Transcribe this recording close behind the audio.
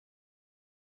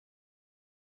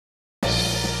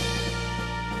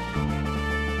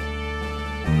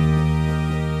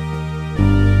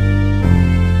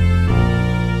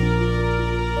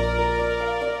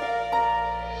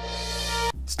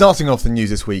Starting off the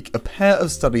news this week, a pair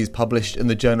of studies published in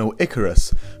the journal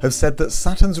Icarus have said that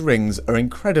Saturn's rings are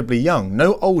incredibly young,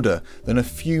 no older than a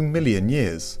few million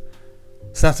years.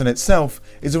 Saturn itself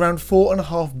is around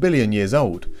 4.5 billion years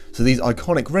old, so these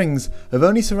iconic rings have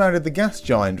only surrounded the gas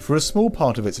giant for a small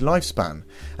part of its lifespan,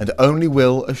 and only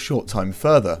will a short time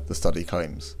further, the study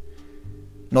claims.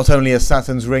 Not only are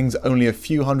Saturn's rings only a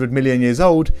few hundred million years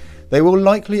old, they will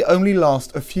likely only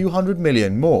last a few hundred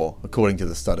million more, according to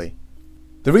the study.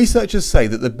 The researchers say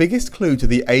that the biggest clue to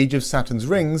the age of Saturn's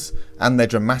rings, and their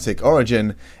dramatic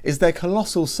origin, is their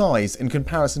colossal size in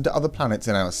comparison to other planets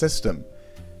in our system.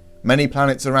 Many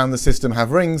planets around the system have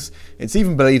rings. It's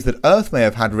even believed that Earth may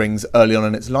have had rings early on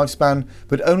in its lifespan,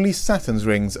 but only Saturn's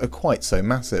rings are quite so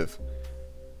massive.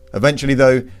 Eventually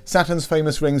though, Saturn's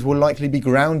famous rings will likely be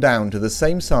ground down to the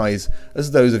same size as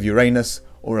those of Uranus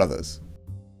or others.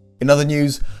 In other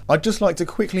news, I'd just like to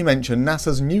quickly mention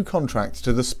NASA's new contract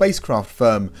to the spacecraft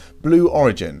firm Blue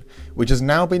Origin, which has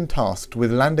now been tasked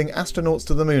with landing astronauts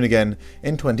to the moon again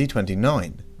in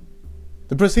 2029.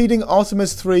 The preceding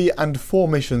Artemis 3 and 4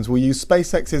 missions will use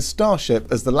SpaceX's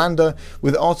Starship as the lander,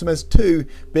 with Artemis 2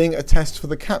 being a test for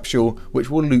the capsule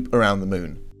which will loop around the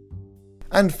moon.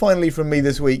 And finally from me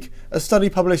this week, a study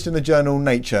published in the journal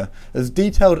Nature has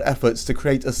detailed efforts to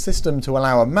create a system to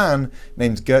allow a man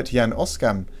named Gert-Jan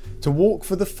Oskam to walk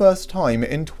for the first time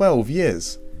in 12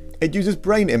 years. It uses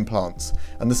brain implants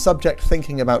and the subject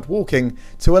thinking about walking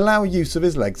to allow use of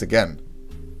his legs again.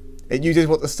 It uses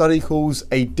what the study calls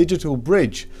a digital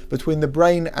bridge between the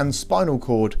brain and spinal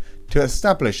cord to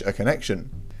establish a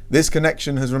connection. This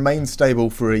connection has remained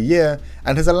stable for a year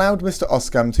and has allowed Mr.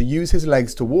 Oskam to use his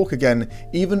legs to walk again,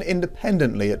 even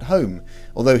independently at home,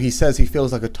 although he says he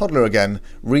feels like a toddler again,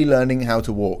 relearning how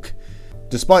to walk.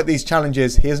 Despite these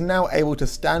challenges, he is now able to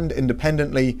stand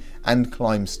independently and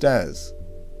climb stairs.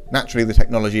 Naturally, the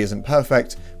technology isn't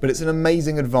perfect, but it's an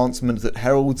amazing advancement that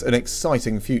heralds an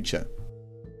exciting future.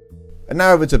 And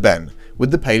now over to Ben,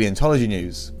 with the paleontology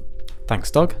news. Thanks,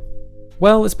 Doug.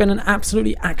 Well, it's been an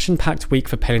absolutely action-packed week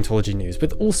for paleontology news,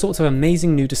 with all sorts of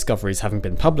amazing new discoveries having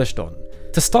been published on.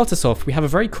 To start us off, we have a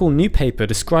very cool new paper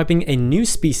describing a new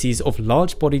species of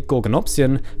large-bodied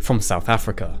gorgonopsian from South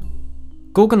Africa.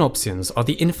 Gorgonopsians are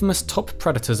the infamous top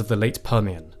predators of the late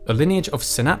Permian, a lineage of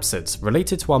synapsids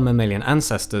related to our mammalian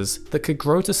ancestors that could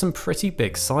grow to some pretty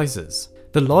big sizes.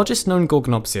 The largest known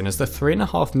gorgonopsian is the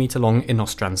 3.5 meter long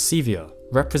Inostrancevia,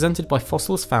 represented by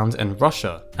fossils found in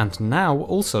Russia and now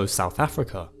also South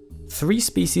Africa. 3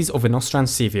 species of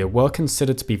Inostrancevia were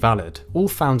considered to be valid, all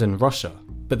found in Russia,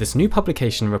 but this new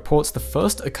publication reports the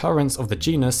first occurrence of the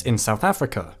genus in South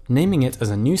Africa, naming it as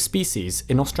a new species,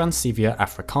 Inostrancevia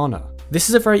africana. This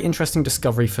is a very interesting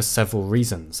discovery for several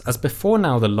reasons, as before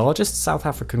now the largest South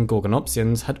African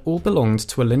gorgonopsians had all belonged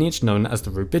to a lineage known as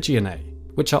the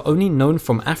Rubigianae, which are only known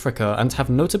from Africa and have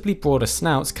notably broader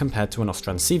snouts compared to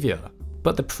Inostrancevia.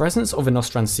 But the presence of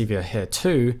Inostrancevia here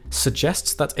too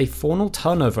suggests that a faunal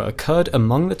turnover occurred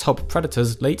among the top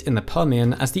predators late in the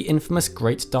Permian as the infamous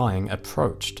Great Dying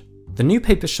approached. The new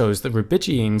paper shows that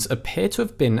Rubigianes appear to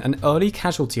have been an early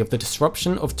casualty of the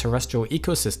disruption of terrestrial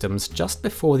ecosystems just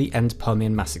before the end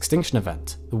Permian mass extinction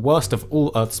event, the worst of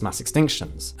all Earth's mass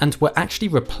extinctions, and were actually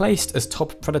replaced as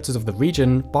top predators of the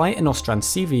region by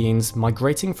Inostrancevines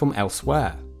migrating from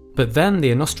elsewhere. But then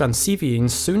the Inostrancevines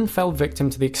soon fell victim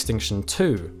to the extinction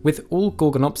too, with all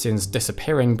gorgonopsians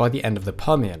disappearing by the end of the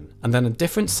Permian, and then a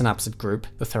different synapsid group,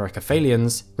 the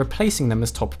Therocophalians, replacing them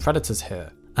as top predators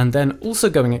here, and then also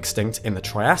going extinct in the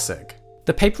Triassic.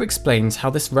 The paper explains how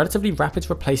this relatively rapid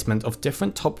replacement of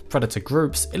different top predator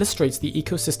groups illustrates the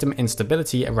ecosystem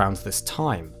instability around this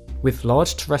time, with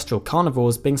large terrestrial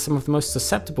carnivores being some of the most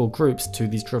susceptible groups to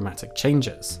these dramatic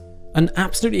changes. An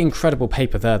absolutely incredible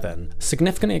paper there then,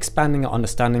 significantly expanding our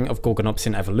understanding of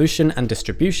gorgonopsian evolution and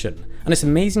distribution, and it's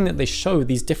amazing that they show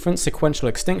these different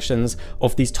sequential extinctions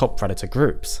of these top predator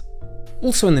groups.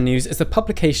 Also in the news is the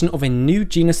publication of a new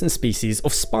genus and species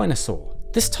of Spinosaur,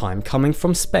 this time coming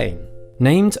from Spain.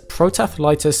 Named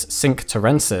Protathlitis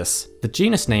cinctorensis, the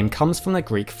genus name comes from the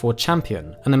Greek for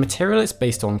champion, and the material it's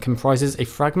based on comprises a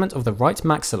fragment of the right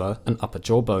maxilla, an upper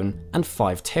jawbone, and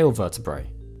 5 tail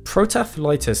vertebrae.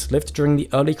 Protathlitis lived during the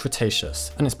early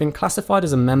Cretaceous, and it's been classified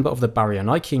as a member of the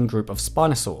Baryonychine group of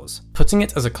spinosaurs, putting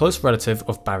it as a close relative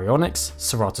of Baryonyx,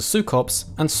 Ceratoseucops,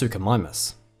 and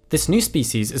Suchomimus. This new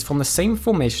species is from the same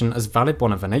formation as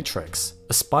Valibona venatrix,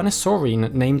 a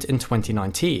spinosaurine named in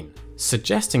 2019,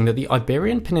 suggesting that the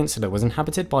Iberian Peninsula was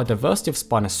inhabited by a diversity of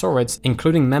spinosaurids,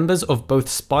 including members of both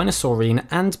Spinosaurine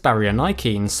and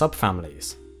Baryonychine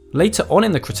subfamilies. Later on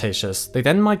in the Cretaceous, they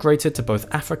then migrated to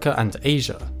both Africa and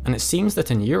Asia, and it seems that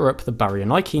in Europe the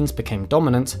Baryonychines became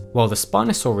dominant, while the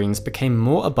Spinosaurines became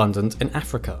more abundant in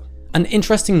Africa. An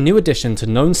interesting new addition to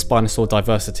known Spinosaur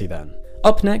diversity then.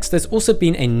 Up next, there's also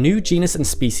been a new genus and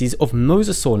species of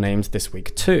mosasaur named this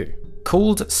week too.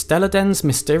 Called Stelladens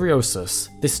mysteriosus,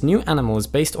 this new animal is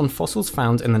based on fossils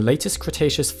found in the latest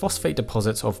Cretaceous phosphate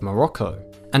deposits of Morocco,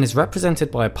 and is represented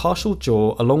by a partial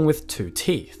jaw along with 2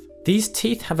 teeth. These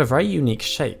teeth have a very unique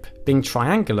shape, being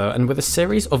triangular and with a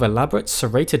series of elaborate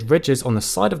serrated ridges on the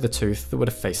side of the tooth that would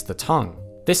have faced the tongue.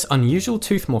 This unusual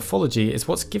tooth morphology is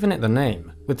what's given it the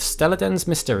name, with Stelladens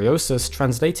mysteriosus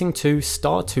translating to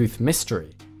star tooth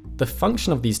mystery. The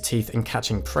function of these teeth in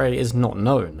catching prey is not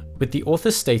known, with the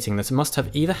authors stating that it must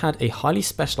have either had a highly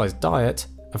specialized diet,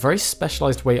 a very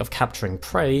specialized way of capturing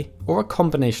prey, or a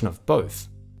combination of both.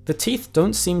 The teeth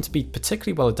don't seem to be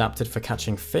particularly well adapted for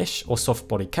catching fish or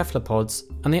soft-bodied cephalopods,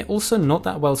 and they're also not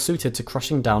that well suited to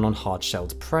crushing down on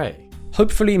hard-shelled prey.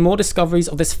 Hopefully more discoveries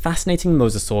of this fascinating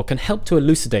mosasaur can help to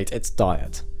elucidate its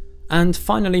diet. And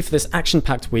finally for this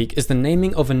action-packed week is the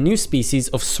naming of a new species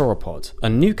of sauropod, a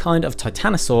new kind of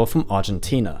titanosaur from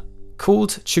Argentina.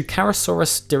 Called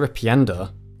Chucarasaurus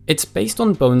diripienda, it's based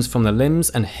on bones from the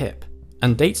limbs and hip,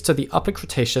 and dates to the Upper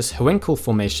Cretaceous Huencal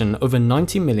Formation over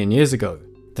 90 million years ago,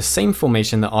 the same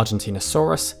formation that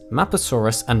Argentinosaurus,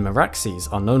 Maposaurus and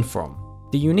Meraxes are known from.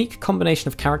 The unique combination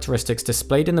of characteristics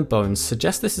displayed in the bones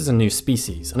suggests this is a new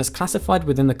species, and is classified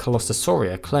within the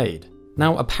Colossosauria clade.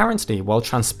 Now apparently, while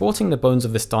transporting the bones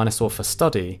of this dinosaur for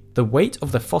study, the weight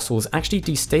of the fossils actually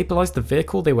destabilized the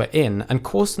vehicle they were in and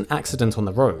caused an accident on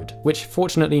the road, which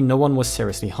fortunately no one was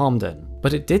seriously harmed in.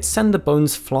 But it did send the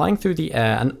bones flying through the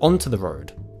air and onto the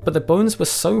road. But the bones were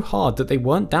so hard that they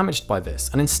weren't damaged by this,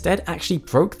 and instead actually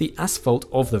broke the asphalt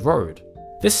of the road.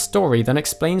 This story then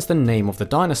explains the name of the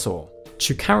dinosaur.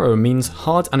 Chucaro means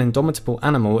hard and indomitable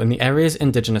animal in the area's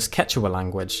indigenous Quechua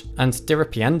language, and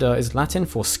diripienda is Latin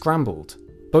for scrambled,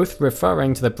 both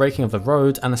referring to the breaking of the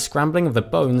road and the scrambling of the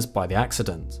bones by the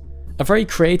accident. A very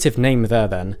creative name there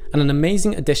then, and an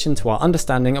amazing addition to our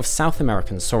understanding of South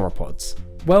American sauropods.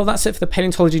 Well, that's it for the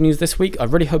paleontology news this week. I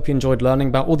really hope you enjoyed learning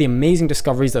about all the amazing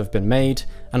discoveries that have been made,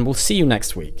 and we'll see you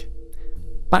next week.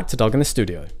 Back to Doug in the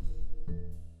studio.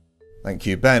 Thank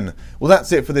you, Ben. Well,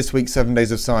 that's it for this week's 7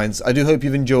 Days of Science. I do hope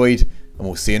you've enjoyed, and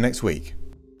we'll see you next week.